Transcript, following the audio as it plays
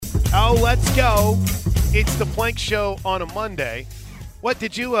go. Let's go. It's the Plank Show on a Monday. What,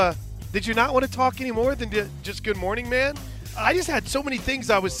 did you not want to talk any more than just good morning, man? I just had so many things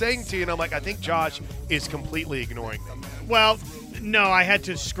I was saying to you, and I'm like, I think Josh is completely ignoring them. Well, no, I had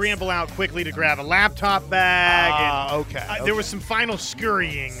to scramble out quickly to grab a laptop bag. Okay. There was some final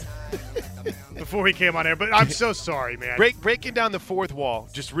scurrying before he came on air, but I'm so sorry, man. Breaking down the fourth wall,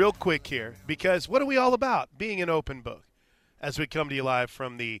 just real quick here, because what are we all about? Being an open book. As we come to you live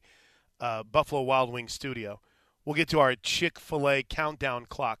from the Buffalo Wild Wings studio. We'll get to our Chick-fil-A countdown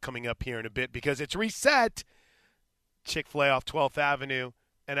clock coming up here in a bit because it's reset. Chick-fil-A off 12th Avenue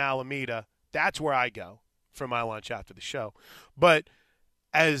and Alameda. That's where I go for my lunch after the show. But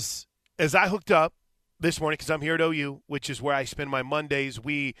as I hooked up this morning, because I'm here at OU, which is where I spend my Mondays,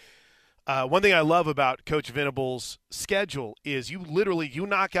 one thing I love about Coach Venable's schedule is you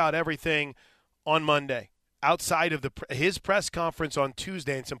knock out everything on Monday. Outside of his press conference on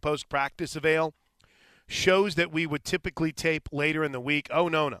Tuesday and some post-practice avail, shows that we would typically tape later in the week. Oh,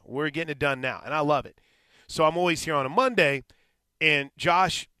 no, we're getting it done now, and I love it. So I'm always here on a Monday, and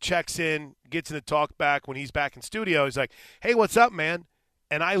Josh checks in, gets in the talk back when he's back in studio. He's like, hey, what's up, man?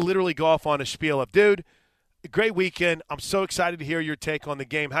 And I literally go off on a spiel of, dude, great weekend. I'm so excited to hear your take on the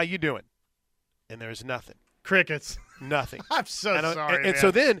game. How you doing? And there's nothing. Crickets. Nothing. I'm so sorry, and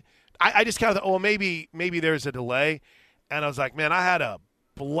so then I just kind of thought, well, maybe there's a delay. And I was like, man, I had a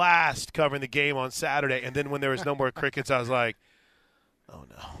blast covering the game on Saturday. And then when there was no more crickets, I was like, oh,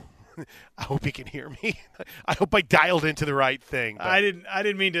 no. I hope he can hear me. I hope I dialed into the right thing. But. I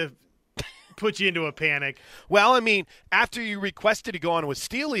didn't mean to put you into a panic. Well, I mean, after you requested to go on with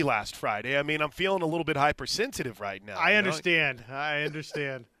Steely last Friday, I mean, I'm feeling a little bit hypersensitive right now. I understand.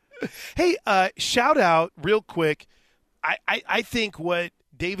 Hey, shout out real quick. I think what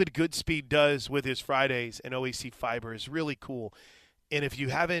David Goodspeed does with his Fridays and OAC Fiber is really cool. And if you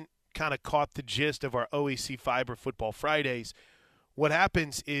haven't kind of caught the gist of our OAC Fiber Football Fridays, what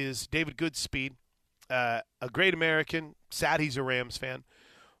happens is David Goodspeed, a great American, sad he's a Rams fan,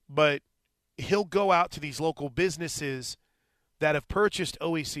 but he'll go out to these local businesses that have purchased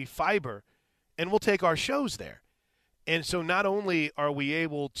OAC Fiber, and we'll take our shows there. And so not only are we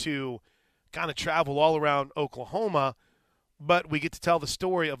able to kind of travel all around Oklahoma, but we get to tell the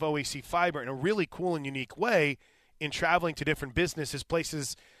story of OAC Fiber in a really cool and unique way in traveling to different businesses,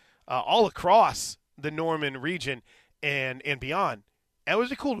 places all across the Norman region and beyond. And it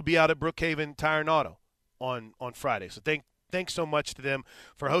was cool to be out at Brookhaven Tire and Auto on Friday. So thanks so much to them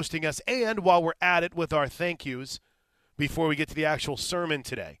for hosting us. And while we're at it with our thank yous, before we get to the actual sermon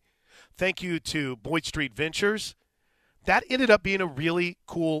today, thank you to Boyd Street Ventures. That ended up being a really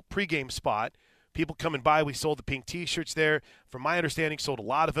cool pregame spot. People coming by, we sold the pink T-shirts there. From my understanding, sold a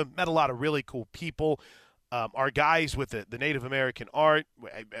lot of them. Met a lot of really cool people. Our guys with the Native American art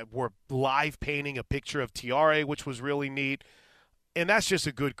were live painting a picture of Tiare, which was really neat. And that's just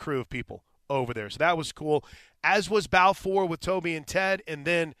a good crew of people over there. So that was cool. As was Balfour with Toby and Ted. And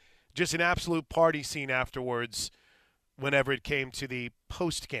then just an absolute party scene afterwards whenever it came to the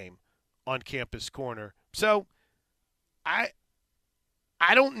post-game on Campus Corner. So I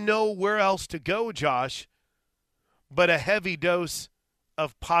don't know where else to go, Josh, but a heavy dose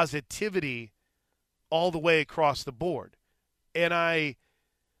of positivity all the way across the board. And I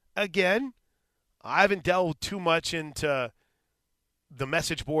haven't delved too much into the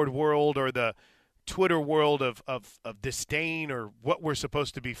message board world or the Twitter world of disdain or what we're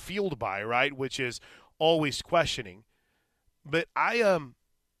supposed to be fueled by, right, which is always questioning. But I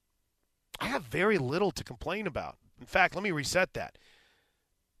have very little to complain about. In fact, let me reset that.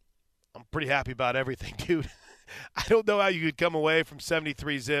 I'm pretty happy about everything, dude. I don't know how you could come away from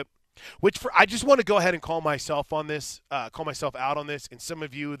 73 zip, I just want to go ahead and call myself out on this, and some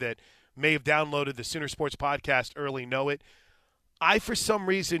of you that may have downloaded the Sooner Sports Podcast early know it. I, for some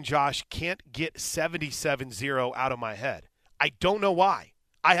reason, Josh, can't get 77-0 out of my head. I don't know why.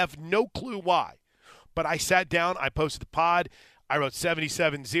 I have no clue why. But I sat down, I posted the pod, I wrote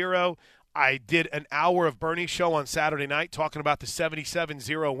 77-0. I did an hour of Bernie's show on Saturday night talking about the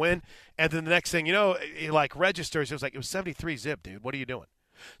 77-0 win. And then the next thing you know, it like registers. It was 73 zip, dude. What are you doing?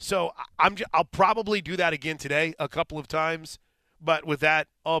 So I'll probably do that again today a couple of times. But with that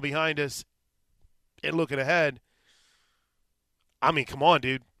all behind us and looking ahead, I mean, come on,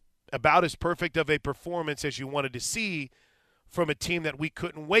 dude. About as perfect of a performance as you wanted to see from a team that we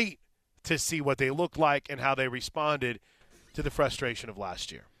couldn't wait to see what they looked like and how they responded to the frustration of last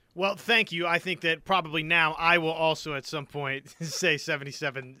year. Well, thank you. I think that probably now I will also at some point say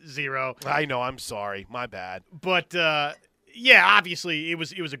 77-0. I know. I'm sorry. My bad. But, yeah, obviously it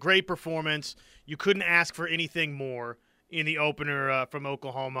was a great performance. You couldn't ask for anything more. in the opener from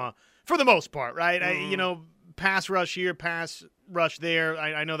Oklahoma for the most part, right? Pass rush here, pass rush there.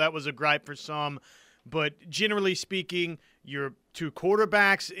 I know that was a gripe for some, but generally speaking, your two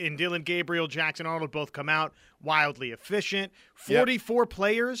quarterbacks in Dylan Gabriel, Jackson Arnold both come out wildly efficient. 44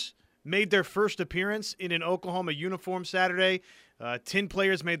 players made their first appearance in an Oklahoma uniform Saturday. 10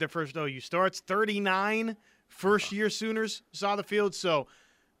 players made their first OU starts. 39 first-year Sooners saw the field. So,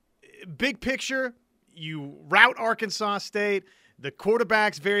 big picture, you rout Arkansas State. The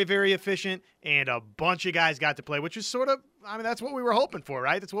quarterback's very, very efficient, and a bunch of guys got to play, which is sort of, that's what we were hoping for,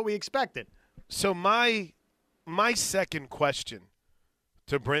 right? That's what we expected. So my second question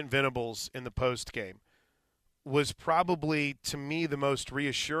to Brent Venables in the postgame was probably, to me, the most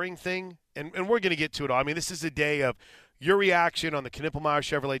reassuring thing, and we're going to get to it all. This is a day of your reaction on the Knippelmeyer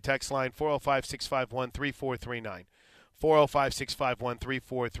Chevrolet text line, 405-651-3439.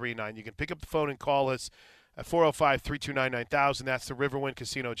 405-651-3439. You can pick up the phone and call us at 405-329-9000. That's the Riverwind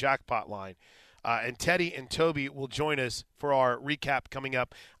Casino jackpot line. And Teddy and Toby will join us for our recap coming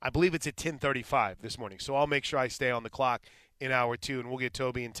up. I believe it's at 10:35 this morning. So I'll make sure I stay on the clock in hour 2, and we'll get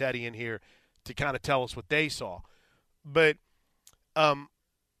Toby and Teddy in here to kind of tell us what they saw. But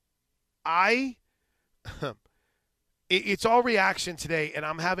it's all reaction today, and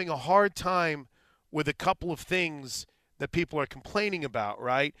I'm having a hard time with a couple of things that people are complaining about,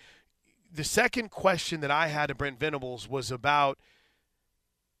 right? The second question that I had to Brent Venables was about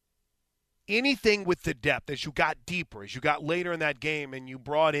anything with the depth as you got deeper, as you got later in that game and you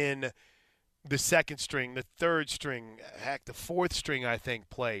brought in the second string, the third string, heck, the fourth string, I think,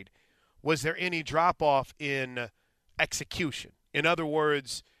 played. Was there any drop-off in execution? In other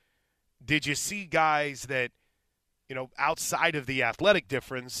words, did you see guys that, outside of the athletic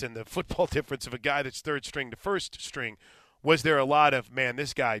difference and the football difference of a guy that's third string to first string, was there a lot of, man,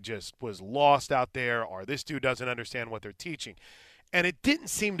 this guy just was lost out there, or this dude doesn't understand what they're teaching? And it didn't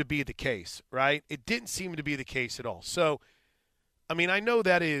seem to be the case, right? It didn't seem to be the case at all. So, I know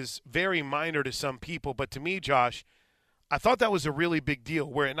that is very minor to some people, but to me, Josh, I thought that was a really big deal.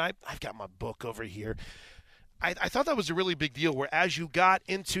 I've got my book over here. I thought that was a really big deal where as you got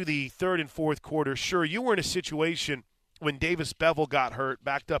into the third and fourth quarter, sure, you were in a situation when Davis Bevel got hurt,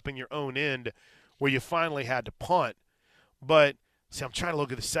 backed up in your own end, where you finally had to punt. But, see, I'm trying to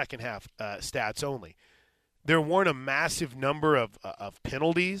look at the second half stats only. There weren't a massive number of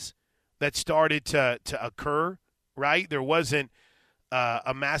penalties that started to occur, right? There wasn't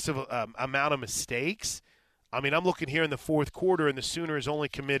a massive amount of mistakes. I'm looking here in the fourth quarter, and the Sooners only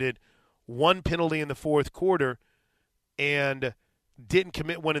committed one penalty in the fourth quarter and didn't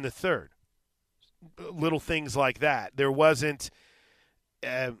commit one in the third. Little things like that. There wasn't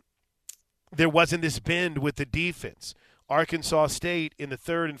this bend with the defense. Arkansas State in the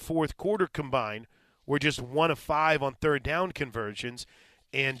third and fourth quarter combined were just 1 of 5 on third down conversions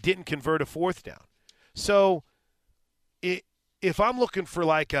and didn't convert a fourth down. So if I'm looking for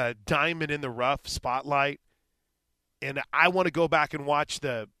like a diamond in the rough spotlight, and I want to go back and watch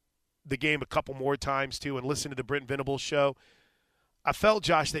the game a couple more times too and listen to the Brent Venables show, I felt,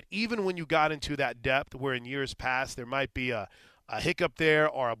 Josh, that even when you got into that depth where in years past there might be a hiccup there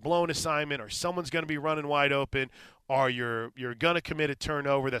or a blown assignment or someone's going to be running wide open or you're going to commit a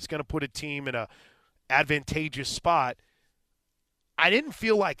turnover that's going to put a team in a advantageous spot, I didn't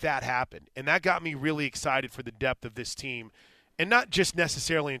feel like that happened. And that got me really excited for the depth of this team, and not just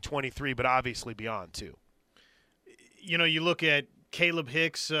necessarily in 23, but obviously beyond too. You look at Caleb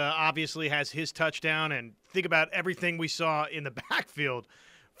Hicks obviously has his touchdown, and think about everything we saw in the backfield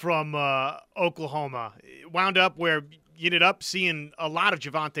from Oklahoma. It wound up where you ended up seeing a lot of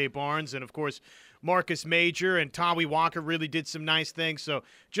Javonte Barnes, and of course Marcus Major and Tawi Walker really did some nice things. So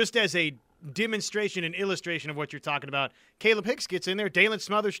just as a demonstration and illustration of what you're talking about, Caleb Hicks gets in there. Dalen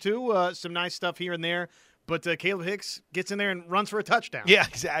Smothers too, some nice stuff here and there. But Caleb Hicks gets in there and runs for a touchdown. Yeah,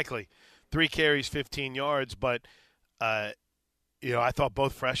 exactly. 3 carries, 15 yards. But, I thought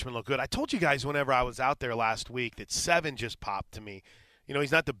both freshmen looked good. I told you guys whenever I was out there last week that 7 just popped to me.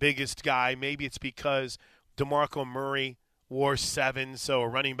 He's not the biggest guy. Maybe it's because DeMarco Murray wore 7, so a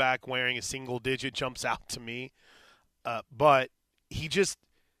running back wearing a single digit jumps out to me. But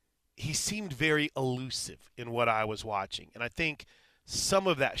he seemed very elusive in what I was watching. And I think some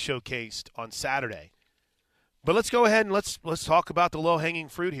of that showcased on Saturday. But let's go ahead and let's talk about the low-hanging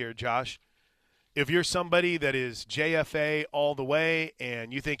fruit here, Josh. If you're somebody that is JFA all the way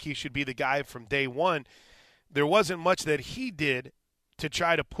and you think he should be the guy from day one, there wasn't much that he did to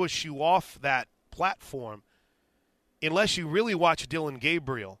try to push you off that platform unless you really watch Dylan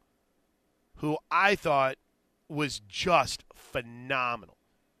Gabriel, who I thought was just phenomenal.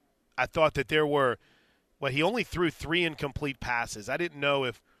 I thought that there were well, he only threw 3 incomplete passes. I didn't know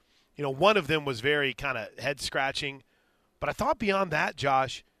if, one of them was very kind of head-scratching. But I thought beyond that,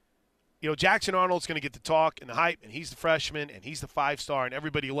 Josh, Jackson Arnold's going to get the talk and the hype, and he's the freshman, and he's the 5-star, and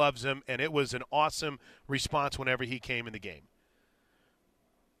everybody loves him, and it was an awesome response whenever he came in the game.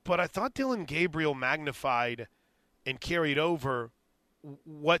 But I thought Dillon Gabriel magnified and carried over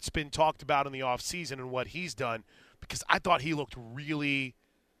what's been talked about in the offseason and what he's done, because I thought he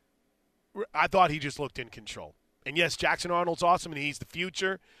just looked in control. And yes, Jackson Arnold's awesome, and he's the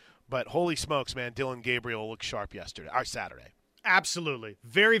future, but holy smokes, man, Dillon Gabriel looked sharp Saturday. Absolutely.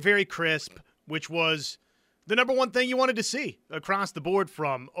 Very, very crisp, which was the number one thing you wanted to see across the board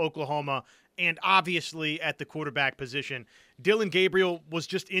from Oklahoma, and obviously at the quarterback position. Dillon Gabriel was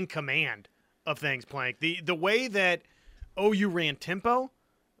just in command of things playing. The way that OU ran tempo,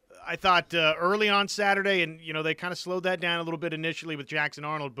 I thought early on Saturday, and they kind of slowed that down a little bit initially with Jackson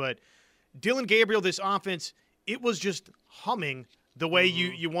Arnold, but Dillon Gabriel, this offense, it was just humming the way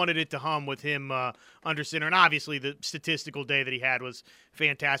you wanted it to hum with him under center. And obviously the statistical day that he had was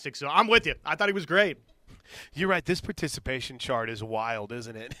fantastic. So I'm with you. I thought he was great. You're right. This participation chart is wild,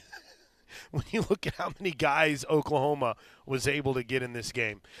 isn't it? When you look at how many guys Oklahoma was able to get in this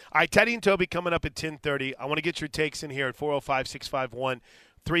game. All right, Teddy and Toby coming up at 10:30. I want to get your takes in here at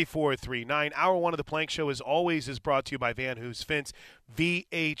 405-651-3439. Hour 1 of the Plank Show, as always, is brought to you by Van Hoos Fence,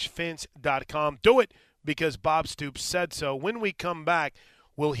 vhfence.com. Do it because Bob Stoops said so. When we come back,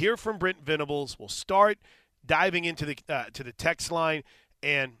 we'll hear from Brent Venables. We'll start diving into the to the text line,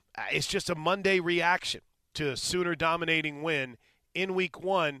 and it's just a Monday reaction to a Sooner dominating win in Week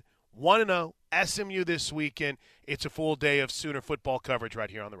 1. 1-0 SMU this weekend. It's a full day of Sooner football coverage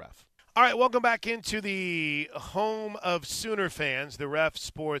right here on The Ref. All right, welcome back into the home of Sooner fans, the Ref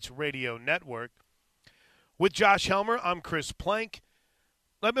Sports Radio Network. With Josh Helmer, I'm Chris Plank.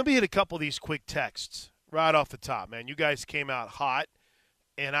 Let me hit a couple of these quick texts right off the top, man. You guys came out hot,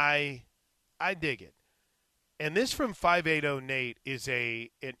 and I dig it. And this from 580 Nate is an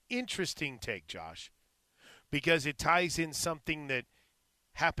interesting take, Josh, because it ties in something that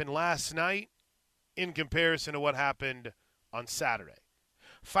happened last night in comparison to what happened on Saturday.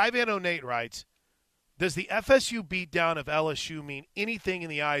 580 Nate writes, does the FSU beatdown of LSU mean anything in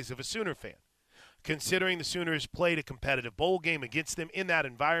the eyes of a Sooner fan, considering the Sooners played a competitive bowl game against them in that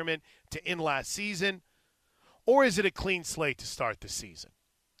environment to end last season? Or is it a clean slate to start the season?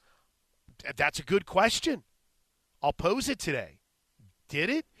 That's a good question. I'll pose it today. Did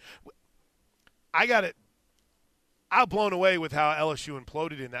it? I'm blown away with how LSU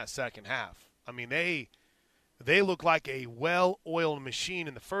imploded in that second half. I mean, they look like a well-oiled machine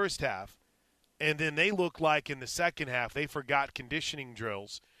in the first half, and then they look like in the second half they forgot conditioning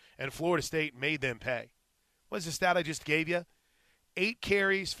drills, and Florida State made them pay. What's the stat I just gave you? 8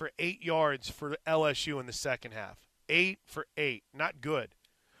 carries for 8 yards for LSU in the second half. 8 for 8. Not good.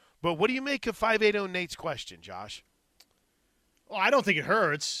 But what do you make of 580 Nate's question, Josh? Well, I don't think it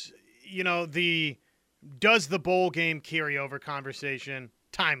hurts. Does the bowl game carryover conversation,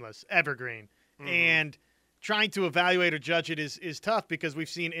 timeless, evergreen. Mm-hmm. And trying to evaluate or judge it is tough because we've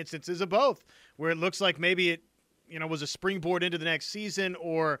seen instances of both where it looks like maybe it was a springboard into the next season,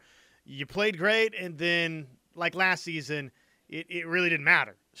 or you played great and then like last season it really didn't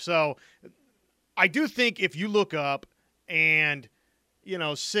matter. So I do think if you look up and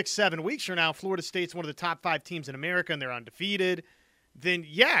 6-7 weeks from now Florida State's one of the top 5 teams in America and they're undefeated, then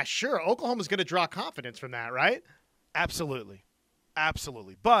yeah, sure, Oklahoma's going to draw confidence from that, right? Absolutely.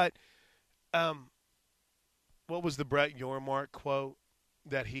 But what was the Brett Yormark quote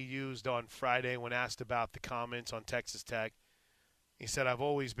that he used on Friday when asked about the comments on Texas Tech? He said, I've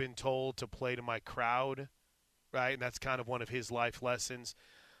always been told to play to my crowd, right? And that's kind of one of his life lessons.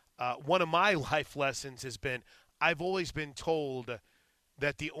 One of my life lessons has been I've always been told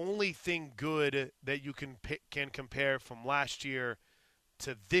that the only thing good that you can compare from last year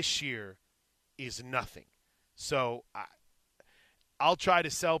to this year is nothing. So I'll try to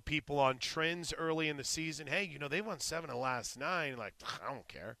sell people on trends early in the season. Hey, they won 7 of the last 9. Like, I don't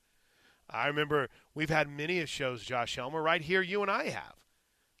care. I remember we've had many shows, Josh Helmer, right here you and I have.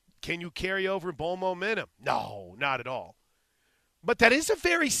 Can you carry over bowl momentum? No, not at all. But that is a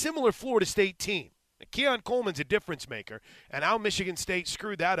very similar Florida State team. Keon Coleman's a difference maker, and how Michigan State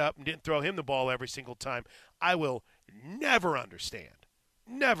screwed that up and didn't throw him the ball every single time, I will never understand.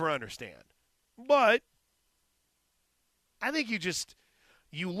 Never understand. But I think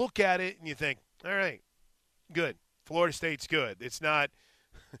you look at it and you think, all right, good. Florida State's good. It's not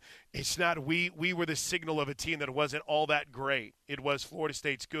we were the signal of a team that wasn't all that great. It was Florida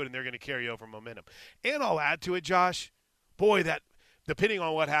State's good, and they're going to carry over momentum. And I'll add to it, Josh, boy, that depending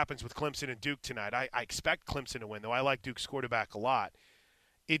on what happens with Clemson and Duke tonight, I expect Clemson to win, though I like Duke's quarterback a lot.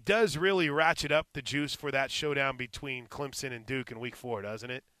 It does really ratchet up the juice for that showdown between Clemson and Duke in Week 4,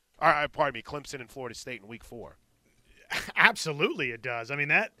 doesn't it? Or, pardon me, Clemson and Florida State in Week 4. Absolutely it does. I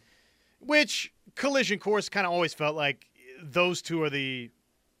mean, which collision course kind of always felt like those two are the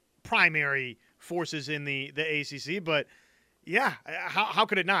primary forces in the ACC, but yeah, how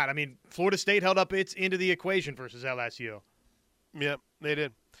could it not? I mean, Florida State held up its end of the equation versus LSU. Yep, they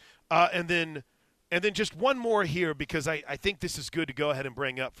did. And then just one more here, because I think this is good to go ahead and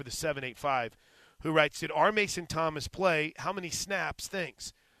bring up for the 785, who writes, did R. Mason Thomas play? How many snaps?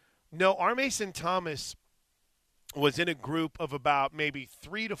 Thanks. No, R. Mason Thomas was in a group of about maybe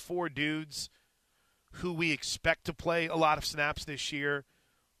 3 to 4 dudes who we expect to play a lot of snaps this year,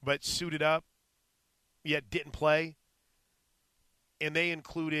 but suited up, yet didn't play. And they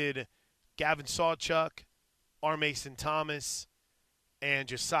included Gavin Sawchuk, R. Mason Thomas, and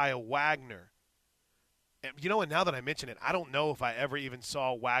Josiah Wagner. And, and now that I mention it, I don't know if I ever even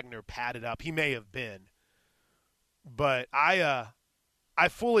saw Wagner padded up. He may have been. But I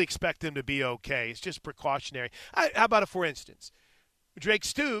fully expect him to be okay. It's just precautionary. How about for instance, Drake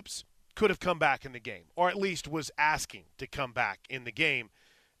Stoops could have come back in the game, or at least was asking to come back in the game.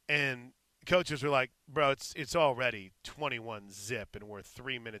 And coaches were like, bro, it's already 21-0, and we're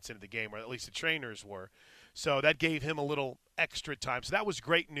 3 minutes into the game, or at least the trainers were. So that gave him a little extra time. So that was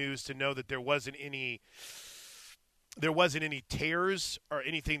great news to know that there wasn't any tears or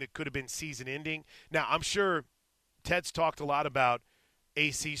anything that could have been season-ending. Now, I'm sure Ted's talked a lot about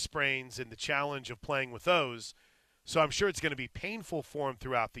AC sprains and the challenge of playing with those, so I'm sure it's going to be painful for him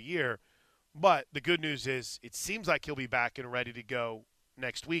throughout the year. But the good news is it seems like he'll be back and ready to go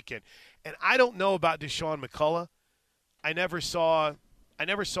next weekend. And I don't know about Deshaun McCullough. I never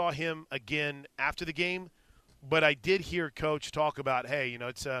saw him again after the game, but I did hear Coach talk about, hey,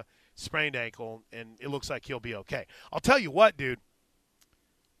 it's a sprained ankle, and it looks like he'll be okay. I'll tell you what, dude.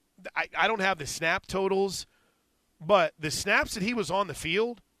 I don't have the snap totals, but the snaps that he was on the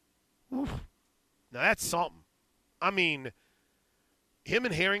field, now that's something. I mean, him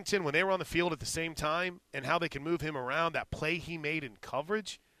and Harrington, when they were on the field at the same time, and how they can move him around, that play he made in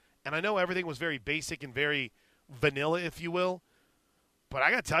coverage, and I know everything was very basic and very vanilla, if you will, but I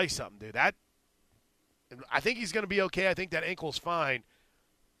got to tell you something, dude. I think he's going to be okay. I think that ankle's fine.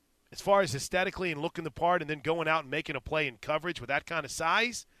 As far as aesthetically and looking the part and then going out and making a play in coverage with that kind of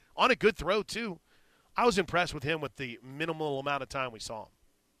size, on a good throw too, I was impressed with him with the minimal amount of time we saw him.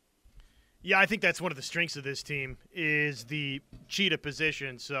 Yeah, I think that's one of the strengths of this team is the cheetah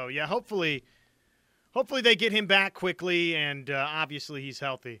position. So, yeah, hopefully they get him back quickly, and obviously he's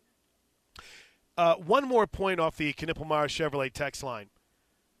healthy. One more point off the Knippelmeyer Chevrolet text line,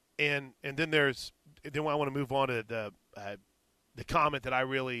 and then I want to move on to the comment that I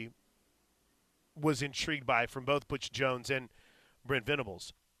really was intrigued by from both Butch Jones and Brent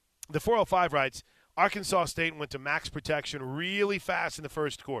Venables. The 405 writes, Arkansas State went to max protection really fast in the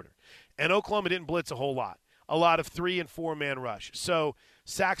first quarter, and Oklahoma didn't blitz a whole lot. A lot of 3- and 4-man rush. So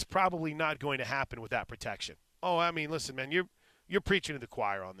sacks probably not going to happen with that protection. Oh, I mean, listen, man, you're preaching to the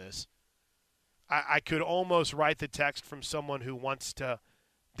choir on this. I could almost write the text from someone who wants to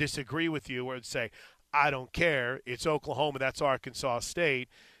disagree with you, where it'd say, I don't care. It's Oklahoma. That's Arkansas State.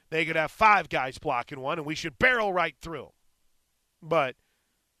 They could have 5 guys blocking one, and we should barrel right through them. But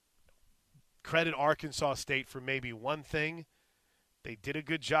credit Arkansas State for maybe one thing. They did a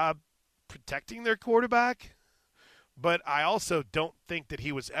good job protecting their quarterback. But I also don't think that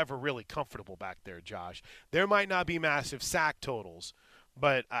he was ever really comfortable back there, Josh. There might not be massive sack totals,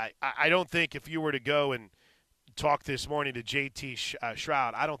 but I don't think if you were to go and talk this morning to JT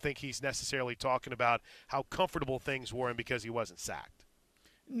Shroud, I don't think he's necessarily talking about how comfortable things were and because he wasn't sacked.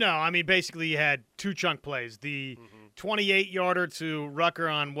 No, I mean, basically you had 2 chunk plays. The 28-yarder to Rucker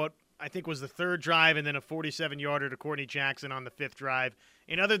on what I think was the 3rd drive, and then a 47-yarder to Courtney Jackson on the 5th drive.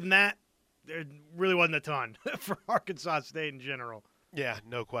 And other than that, there really wasn't a ton for Arkansas State in general. Yeah,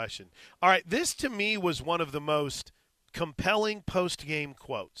 no question. All right, this to me was one of the most compelling post-game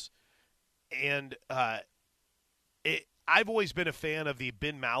quotes. And I've always been a fan of the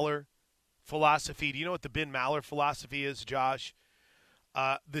Ben Maller philosophy. Do you know what the Ben Maller philosophy is, Josh?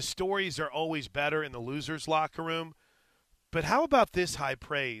 The stories are always better in the loser's locker room. But how about this high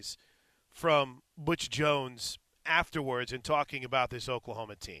praise from Butch Jones afterwards in talking about this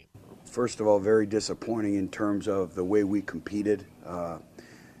Oklahoma team? First of all, very disappointing in terms of the way we competed.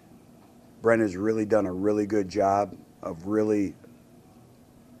 Brent has really done a really good job of really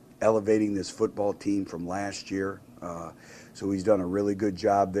elevating this football team from last year. So he's done a really good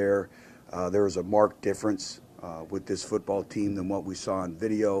job there. There was a marked difference with this football team than what we saw on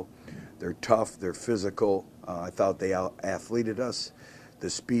video. They're tough, they're physical. I thought they out-athleted us. The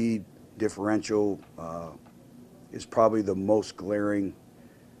speed differential is probably the most glaring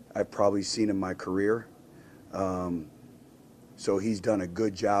I've probably seen in my career. So he's done a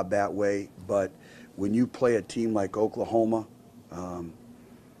good job that way. But when you play a team like Oklahoma,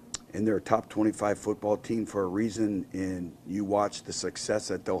 and they're a top 25 football team for a reason, and you watch the success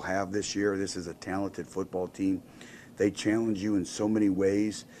that they'll have this year. This is a talented football team. They challenge you in so many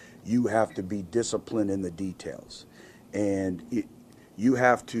ways. You have to be disciplined in the details. And you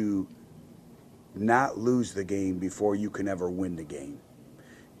have to not lose the game before you can ever win the game.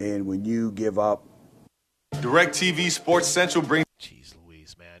 And when you give up. DirecTV Sports Central brings. Jeez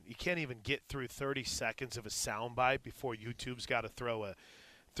Louise, man. You can't even get through 30 seconds of a soundbite before YouTube's got to throw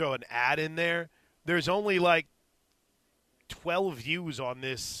an ad in there. There's only like 12 views on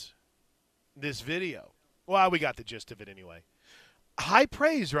this video. Well, we got the gist of it anyway. High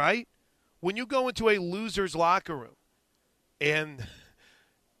praise, right? When you go into a loser's locker room and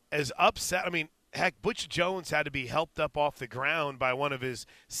as upset, I mean, heck, Butch Jones had to be helped up off the ground by one of his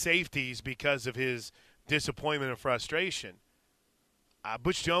safeties because of his disappointment and frustration.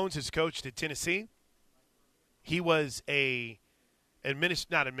 Butch Jones has coached at Tennessee. He was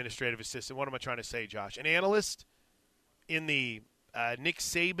not administrative assistant. What am I trying to say, Josh? An analyst in the Nick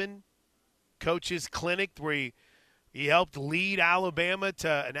Saban coaches clinic where he helped lead Alabama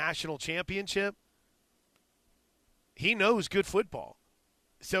to a national championship. He knows good football.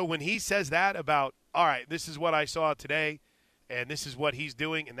 So when he says that about, all right, this is what I saw today, and this is what he's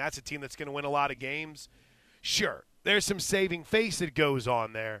doing, and that's a team that's going to win a lot of games, sure, there's some saving face that goes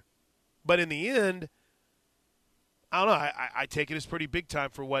on there. But in the end, I don't know. I take it as pretty big time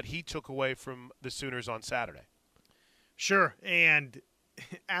for what he took away from the Sooners on Saturday. Sure, and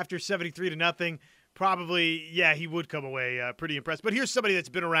after 73-0, probably, yeah, he would come away pretty impressed. But here's somebody that's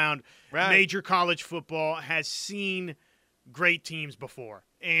been around major college football, has seen great teams before.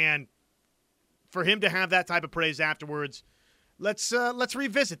 And for him to have that type of praise afterwards, let's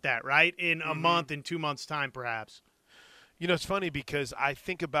revisit that, right, in a month, in 2 months' time perhaps. You know, it's funny because I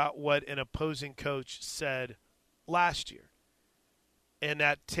think about what an opposing coach said last year. And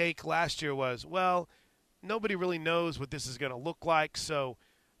that take last year was, well, nobody really knows what this is going to look like, so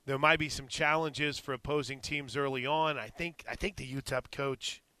there might be some challenges for opposing teams early on. I think the UTEP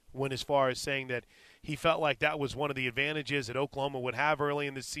coach went as far as saying that he felt like that was one of the advantages that Oklahoma would have early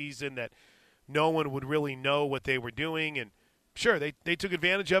in the season, that no one would really know what they were doing. And sure, they took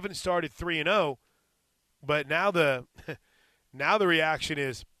advantage of it and started 3-0. But now the reaction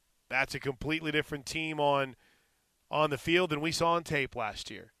is that's a completely different team on the field than we saw on tape last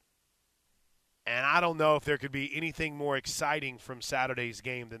year. And I don't know if there could be anything more exciting from Saturday's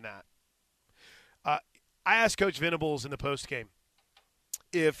game than that. I asked Coach Venables in the postgame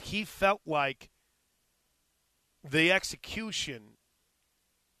if he felt like the execution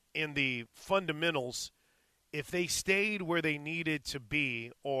in the fundamentals, if they stayed where they needed to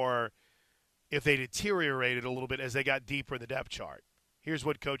be or if they deteriorated a little bit as they got deeper in the depth chart. Here's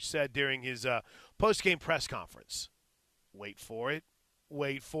what Coach said during his postgame press conference. Wait for it.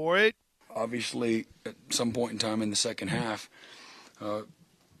 Wait for it. Obviously, at some point in time in the second half,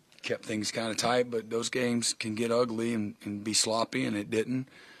 kept things kind of tight, but those games can get ugly and be sloppy, and it didn't.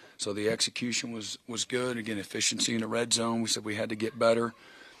 So the execution was good. Again, efficiency in the red zone, we said we had to get better,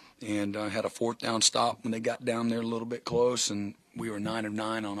 and had a fourth down stop when they got down there a little bit close, and we were 9 of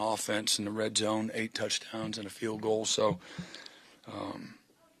 9 on offense in the red zone, 8 touchdowns and a field goal. So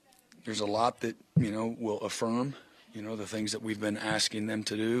there's a lot that, will affirm, the things that we've been asking them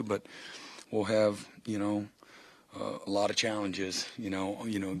to do, but we'll have, a lot of challenges,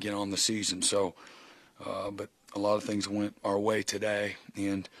 again on the season. So, but a lot of things went our way today,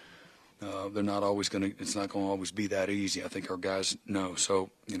 and they're not always it's not going to always be that easy. I think our guys know. So,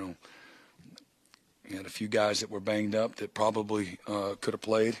 we had a few guys that were banged up that probably could have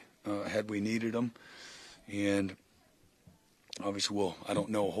played had we needed them. And obviously, I don't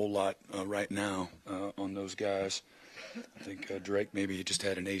know a whole lot right now on those guys. I think Drake maybe he just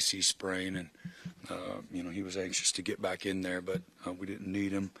had an AC sprain, and he was anxious to get back in there, but we didn't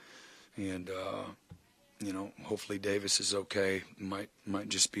need him. And hopefully Davis is okay. Might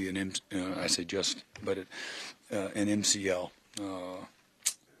just be an I say just, but an MCL.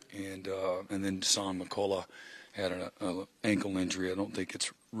 And then Son McCullough had an ankle injury. I don't think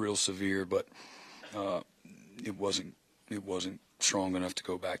it's real severe, but it wasn't strong enough to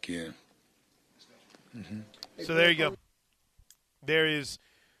go back in. Mm-hmm. So there you go. There is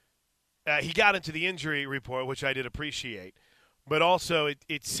he got into the injury report, which I did appreciate. But also,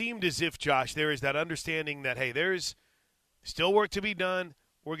 it seemed as if, Josh, there is that understanding that, hey, there's still work to be done.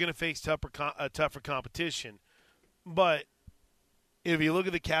 We're going to face tougher competition. But if you look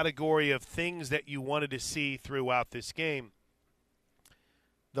at the category of things that you wanted to see throughout this game,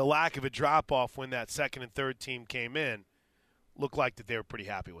 the lack of a drop-off when that second and third team came in looked like that they were pretty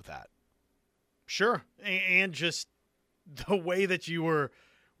happy with that. Sure. And just the way that you were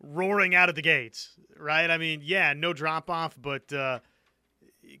roaring out of the gates, right? I mean, yeah, no drop-off, but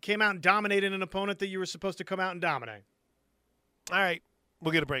you came out and dominated an opponent that you were supposed to come out and dominate. All right,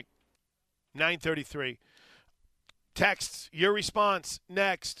 we'll get a break. 9:33. Texts, your response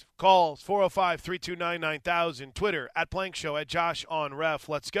next. Calls, 405-329-9000. Twitter, @PlankShow, @JoshOnRef.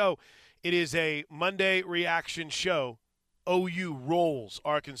 Let's go. It is a Monday reaction show. OU rolls.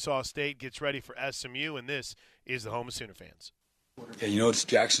 Arkansas State gets ready for SMU, and this is the home of Sooner fans. Yeah, it's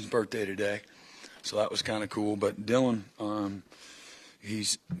Jackson's birthday today, so that was kind of cool. But Dylan,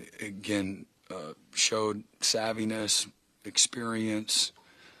 he's, again, showed savviness, experience,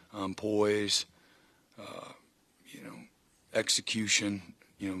 poise, execution,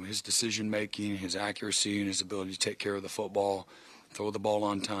 his decision-making, his accuracy, and his ability to take care of the football, throw the ball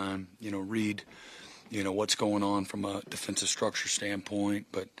on time, read, what's going on from a defensive structure standpoint.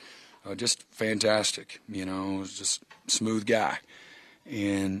 But just fantastic, just smooth guy.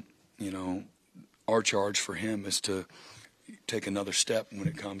 And, our charge for him is to take another step when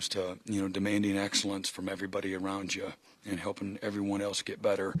it comes to, demanding excellence from everybody around you and helping everyone else get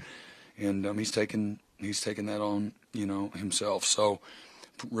better. And he's taken that on, himself. So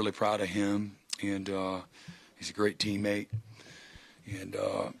really proud of him, and he's a great teammate. And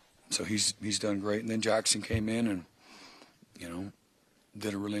so he's done great. And then Jackson came in and,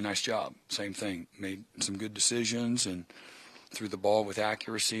 did a really nice job. Same thing, made some good decisions and threw the ball with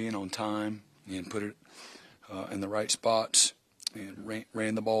accuracy and on time and put it in the right spots and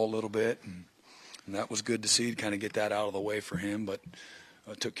ran the ball a little bit. And that was good to see, to kind of get that out of the way for him. But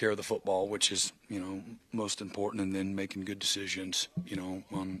took care of the football, which is, most important, and then making good decisions,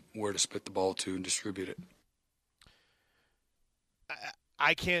 on where to spit the ball to and distribute it.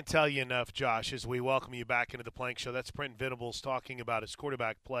 I can't tell you enough, Josh, as we welcome you back into the Plank Show. That's Brent Venables talking about his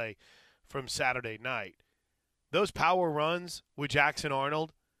quarterback play from Saturday night. Those power runs with Jackson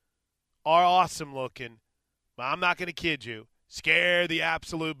Arnold are awesome looking, but I'm not going to kid you. Scare the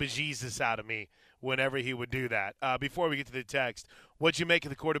absolute bejesus out of me whenever he would do that. Before we get to the text, what'd you make of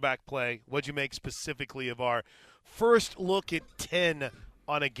the quarterback play? What'd you make specifically of our first look at 10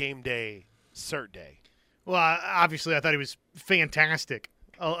 on a game day, cert day? Well, obviously, I thought he was fantastic.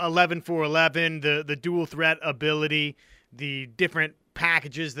 11 for 11, the dual threat ability, the different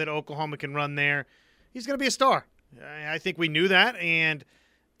packages that Oklahoma can run there. He's going to be a star. I think we knew that. And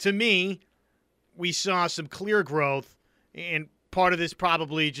to me, we saw some clear growth. And part of this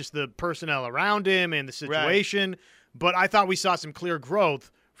probably just the personnel around him and the situation. Right. But I thought we saw some clear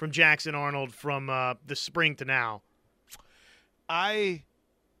growth from Jackson Arnold from the spring to now. I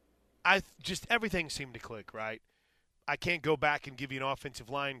just everything seemed to click, right? I can't go back and give you an offensive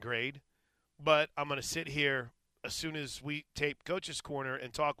line grade, but I'm going to sit here as soon as we tape Coach's Corner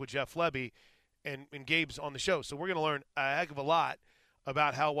and talk with Jeff Lebby and Gabe's on the show. So we're going to learn a heck of a lot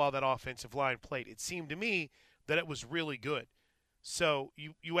about how well that offensive line played. It seemed to me that it was really good. So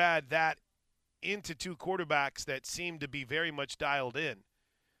you add that into two quarterbacks that seem to be very much dialed in.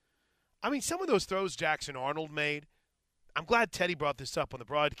 I mean, some of those throws Jackson Arnold made, I'm glad Teddy brought this up on the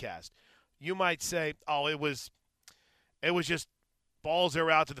broadcast. You might say, oh, it was just balls that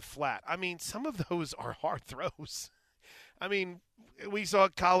were out to the flat. I mean, some of those are hard throws. I mean, we saw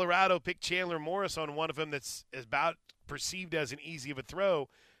Colorado pick Chandler Morris on one of them that's about perceived as an easy of a throw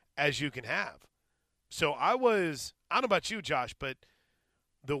as you can have. So I don't know about you, Josh, but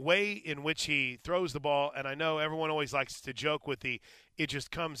the way in which he throws the ball, and I know everyone always likes to joke with it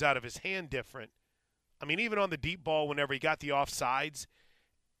just comes out of his hand different. I mean, even on the deep ball, whenever he got the offsides,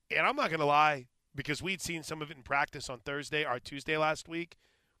 and I'm not going to lie, because we'd seen some of it in practice on Thursday or Tuesday last week,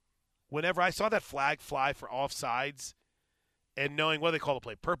 whenever I saw that flag fly for offsides and knowing what they call the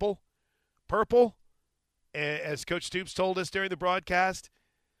play, purple, as Coach Stoops told us during the broadcast,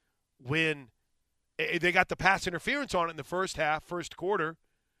 when they got the pass interference on it in the first half, first quarter,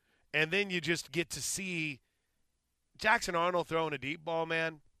 and then you just get to see Jackson Arnold throwing a deep ball,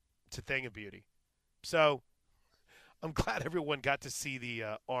 man. It's a thing of beauty. So I'm glad everyone got to see the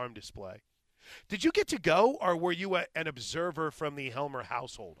arm display. Did you get to go, or were you an observer from the Helmer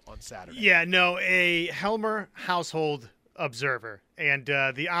household on Saturday? Yeah, no, a Helmer household observer. And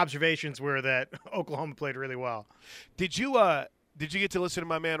the observations were that Oklahoma played really well. Did you get to listen to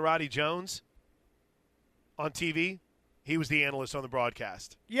my man Roddy Jones on TV? He was the analyst on the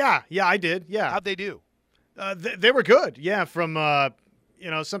broadcast. Yeah, I did. Yeah. How'd they do? They were good. Yeah, from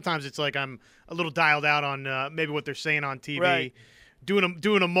sometimes it's like I'm a little dialed out on maybe what they're saying on TV, Right.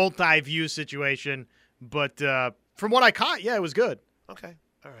 doing a multi-view situation. But from what I caught, yeah, it was good. Okay.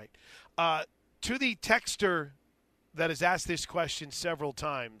 All right. To the texter that has asked this question several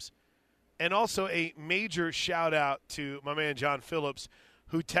times, and also a major shout-out to my man John Phillips,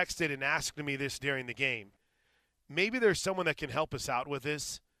 who texted and asked me this during the game. Maybe there's someone that can help us out with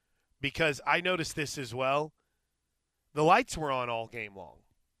this, because I noticed this as well. The lights were on all game long.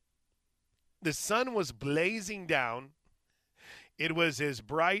 The sun was blazing down. It was as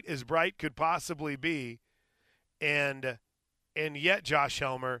bright could possibly be. And yet, Josh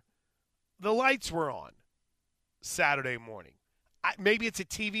Helmer, the lights were on Saturday morning. Maybe it's a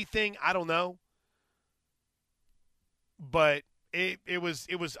TV thing. I don't know. But it was.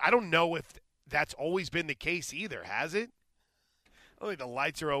 I don't know if that's always been the case either. Has it? I don't think the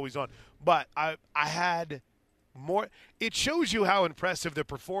lights are always on. But I had more. It shows you how impressive the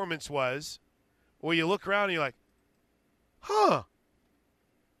performance was. Where you look around and you're like, huh,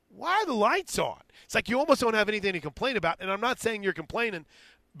 why are the lights on? It's like you almost don't have anything to complain about. And I'm not saying you're complaining,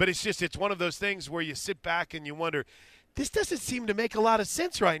 but it's one of those things where you sit back and you wonder, this doesn't seem to make a lot of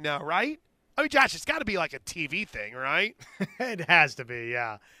sense right now, right? I mean, Josh, it's got to be like a TV thing, right? It has to be,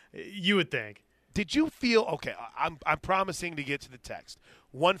 yeah. You would think. Did you feel, okay, I'm promising to get to the text.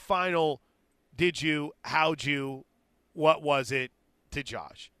 One final, did you, how'd you, what was it to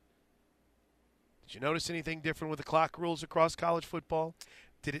Josh? Did you notice anything different with the clock rules across college football?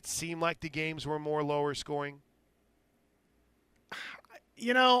 Did it seem like the games were more lower scoring?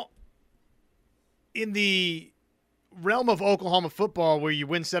 You know, in the realm of Oklahoma football where you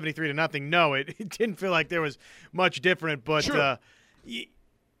win 73-0, no, it didn't feel like there was much different. But, sure.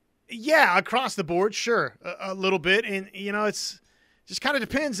 Yeah, across the board, sure, a little bit. And, it's just kind of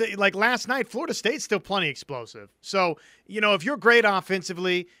depends. Like last night, Florida State's still plenty explosive. So, if you're great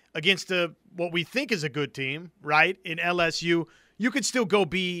offensively against what we think is a good team, right, in LSU, you could still go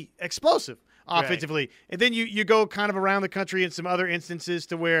be explosive offensively. Right. And then you go kind of around the country in some other instances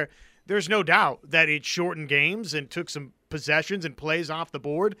to where there's no doubt that it shortened games and took some possessions and plays off the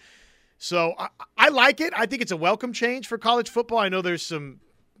board. So I like it. I think it's a welcome change for college football. I know there's some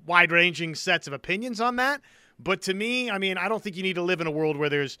wide-ranging sets of opinions on that. But to me, I mean, I don't think you need to live in a world where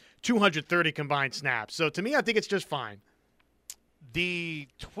there's 230 combined snaps. So to me, I think it's just fine. The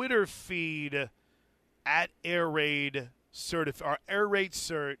Twitter feed at Air Raid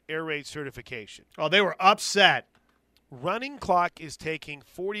certification. Oh, they were upset. Running clock is taking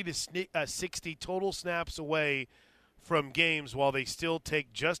 40 to 60 total snaps away from games while they still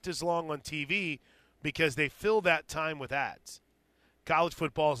take just as long on TV because they fill that time with ads. College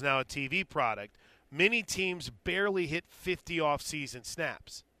football is now a TV product. Many teams barely hit 50 off-season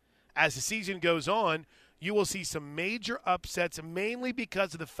snaps. As the season goes on, you will see some major upsets, mainly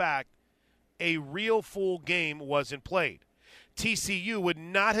because of the fact a real full game wasn't played. TCU would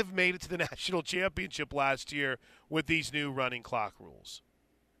not have made it to the national championship last year with these new running clock rules.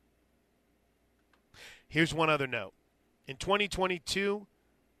 Here's one other note. In 2022,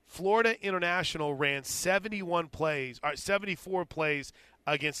 Florida International ran 74 plays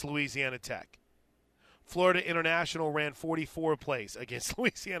against Louisiana Tech. Florida International ran 44 plays against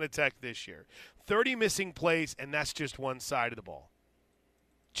Louisiana Tech this year. 30 missing plays, and that's just one side of the ball.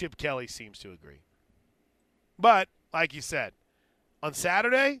 Chip Kelly seems to agree. But, like you said, on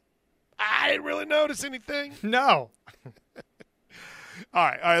Saturday, I didn't really notice anything. No. All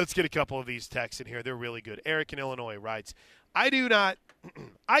right, let's get a couple of these texts in here. They're really good. Eric in Illinois writes, I do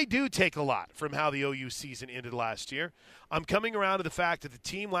take a lot from how the OU season ended last year. I'm coming around to the fact that the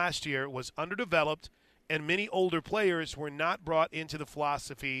team last year was underdeveloped and many older players were not brought into the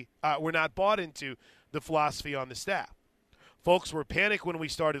philosophy, on the staff. Folks were panicked when we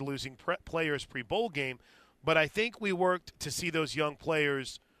started losing players pre-bowl game, but I think we worked to see those young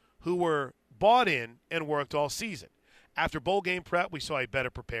players who were bought in and worked all season. After bowl game prep, we saw a better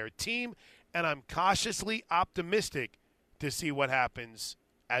prepared team, and I'm cautiously optimistic to see what happens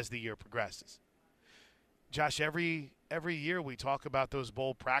as the year progresses. Josh, every year we talk about those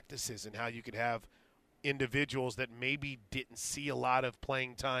bowl practices and how you could have individuals that maybe didn't see a lot of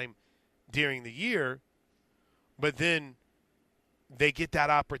playing time during the year, but then they get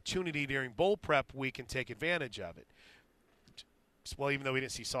that opportunity during bowl prep week and take advantage of it. Well, even though we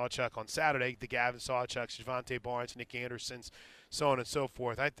didn't see Sawchuk on Saturday, the Gavin Sawchuks, Javante Barnes, Nick Andersons, so on and so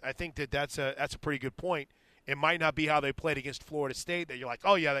forth. I think that's a pretty good point. It might not be how they played against Florida State that you're like,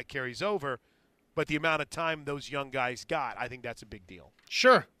 oh, yeah, that carries over. But the amount of time those young guys got, I think that's a big deal.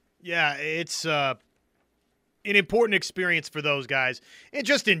 Sure. Yeah, it's an important experience for those guys. And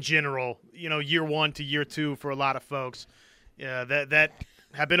just in general, year one to year two for a lot of folks that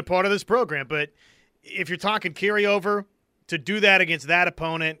have been a part of this program. But if you're talking carryover, to do that against that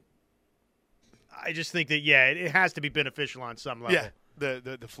opponent, I just think that, it has to be beneficial on some level. Yeah,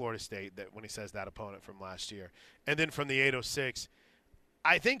 the Florida State, that when he says that opponent from last year. And then from the 806,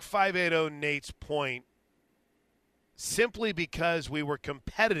 I think 580 Nate's point, simply because we were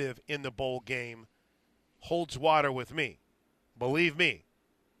competitive in the bowl game, holds water with me. Believe me,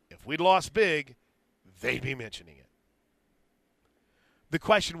 if we'd lost big, they'd be mentioning it. The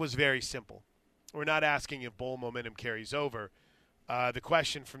question was very simple. We're not asking if bowl momentum carries over. The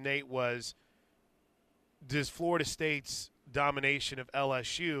question from Nate was, does Florida State's domination of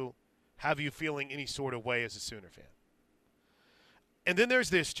LSU have you feeling any sort of way as a Sooner fan? And then there's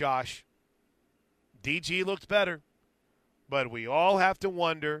this, Josh. DG looked better, but we all have to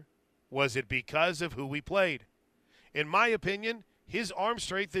wonder, was it because of who we played? In my opinion, his arm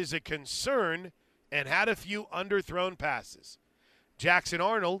strength is a concern and had a few underthrown passes. Jackson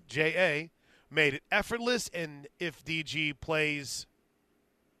Arnold, J.A., made it effortless, and if DG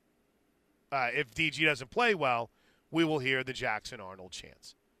doesn't play well, we will hear the Jackson Arnold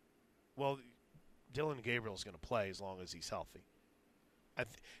chants. Well, Dylan Gabriel's going to play as long as he's healthy.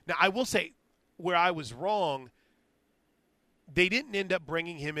 Now, I will say, where I was wrong, they didn't end up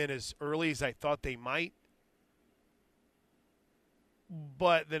bringing him in as early as I thought they might.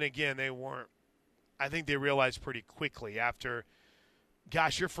 But then again, they weren't. I think they realized pretty quickly after,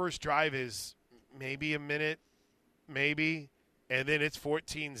 gosh, your first drive is maybe a minute, maybe, and then it's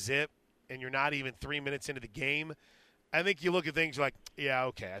 14 zip, and you're not even 3 minutes into the game. I think you look at things like, yeah,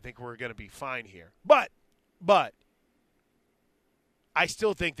 okay, I think we're going to be fine here. But I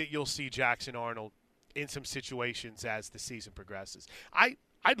still think that you'll see Jackson Arnold in some situations as the season progresses.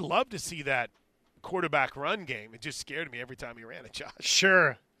 I'd love to see that quarterback run game. It just scared me every time he ran it, Josh.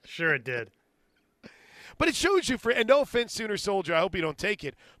 Sure it did. But it shows you, and no offense, Sooner Soldier, I hope you don't take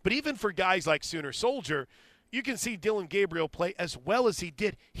it, but even for guys like Sooner Soldier, you can see Dylan Gabriel play as well as he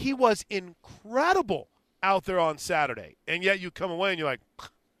did. He was incredible out there on Saturday. And yet you come away and you're like,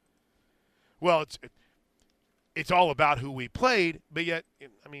 well, it's all about who we played, but yet,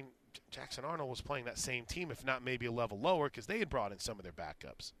 I mean, Jackson Arnold was playing that same team, if not maybe a level lower, because they had brought in some of their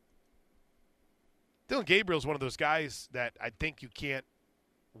backups. Dylan Gabriel is one of those guys that I think you can't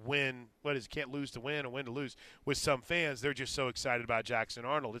can't lose to win or win to lose. With some fans, they're just so excited about Jackson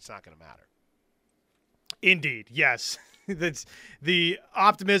Arnold, it's not going to matter. Indeed, yes. That's the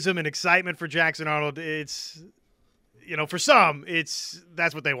optimism and excitement for Jackson Arnold. It's, for some,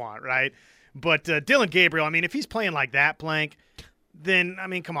 that's what they want, right? But Dylan Gabriel, I mean, if he's playing like that, Plank, then, I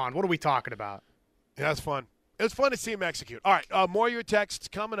mean, come on, what are we talking about? Yeah, that's fun. It was fun to see him execute. All right, more of your texts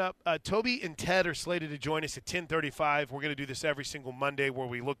coming up. Toby and Ted are slated to join us at 10:35. We're going to do this every single Monday where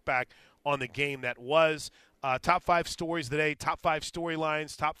we look back on the game that was. Top 5 stories today, top 5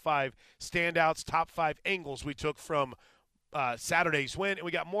 storylines, top 5 standouts, top 5 angles we took from Saturday's win. And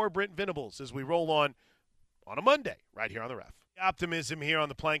we got more Brent Venables as we roll on a Monday right here on The Ref. Optimism here on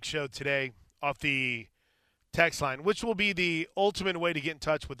the Plank Show today off the text line, which will be the ultimate way to get in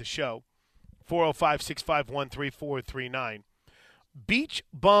touch with the show. 405-651-3439. Beach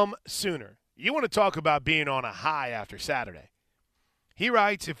Bum Sooner. You want to talk about being on a high after Saturday. He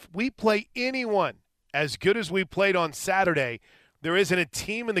writes, if we play anyone as good as we played on Saturday, there isn't a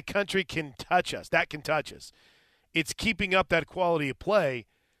team in the country can touch us. It's keeping up that quality of play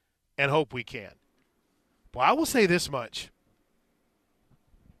and hope we can. Well, I will say this much.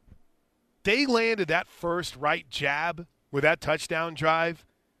 They landed that first right jab with that touchdown drive,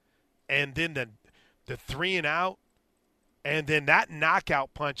 and then the 3 and out, and then that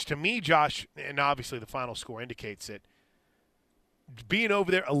knockout punch. To me, Josh, and obviously the final score indicates it, being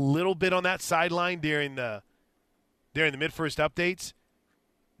over there a little bit on that sideline during the mid-first updates,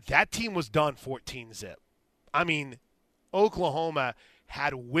 that team was done 14 zip. I mean, Oklahoma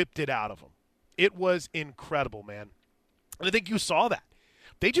had whipped it out of them. It was incredible, man. And I think you saw that.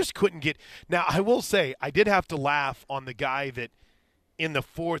 They just couldn't get – now, I will say, I did have to laugh on the guy that in the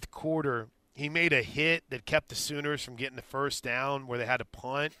fourth quarter, he made a hit that kept the Sooners from getting the first down where they had to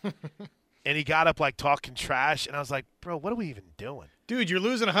punt. And he got up like talking trash, and I was like, bro, what are we even doing? Dude, you're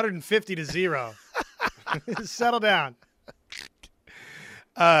losing 150-0. Settle down.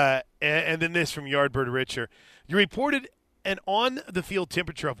 And then this from Yardbird Richer. You reported an on-the-field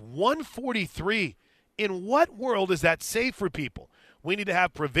temperature of 143. In what world is that safe for people? We need to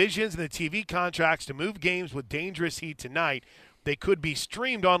have provisions in the TV contracts to move games with dangerous heat tonight. They could be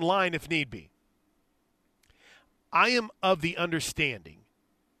streamed online if need be. I am of the understanding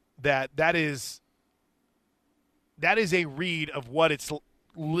that is that is a read of what it's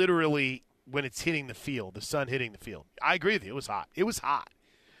literally when it's hitting the field, the sun hitting the field. I agree with you. It was hot. It was hot.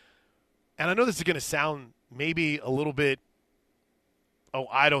 And I know this is going to sound maybe a little bit,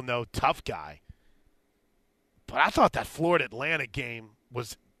 I don't know, tough guy. But I thought that Florida-Atlanta game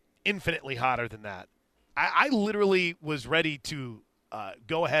was infinitely hotter than that. I literally was ready to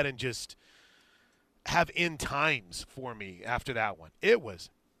go ahead and just have end times for me after that one. It was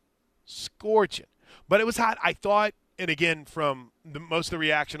scorching. But it was hot. I thought, and again, from most of the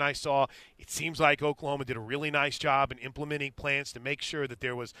reaction I saw, it seems like Oklahoma did a really nice job in implementing plans to make sure that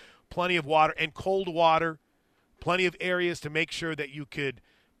there was plenty of water and cold water, plenty of areas to make sure that you could,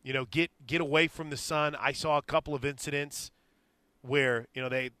 get away from the sun. I saw a couple of incidents where,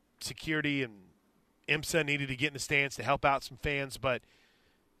 security and IMSA needed to get in the stands to help out some fans, but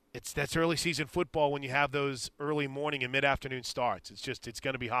that's early season football when you have those early morning and mid-afternoon starts. It's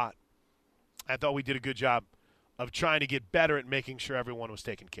going to be hot. I thought we did a good job of trying to get better at making sure everyone was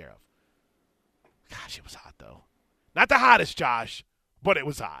taken care of. Gosh, it was hot, though. Not the hottest, Josh, but it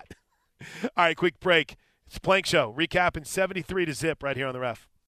was hot. All right, quick break. It's Plank Show. Recapping 73 to zip right here on the Ref.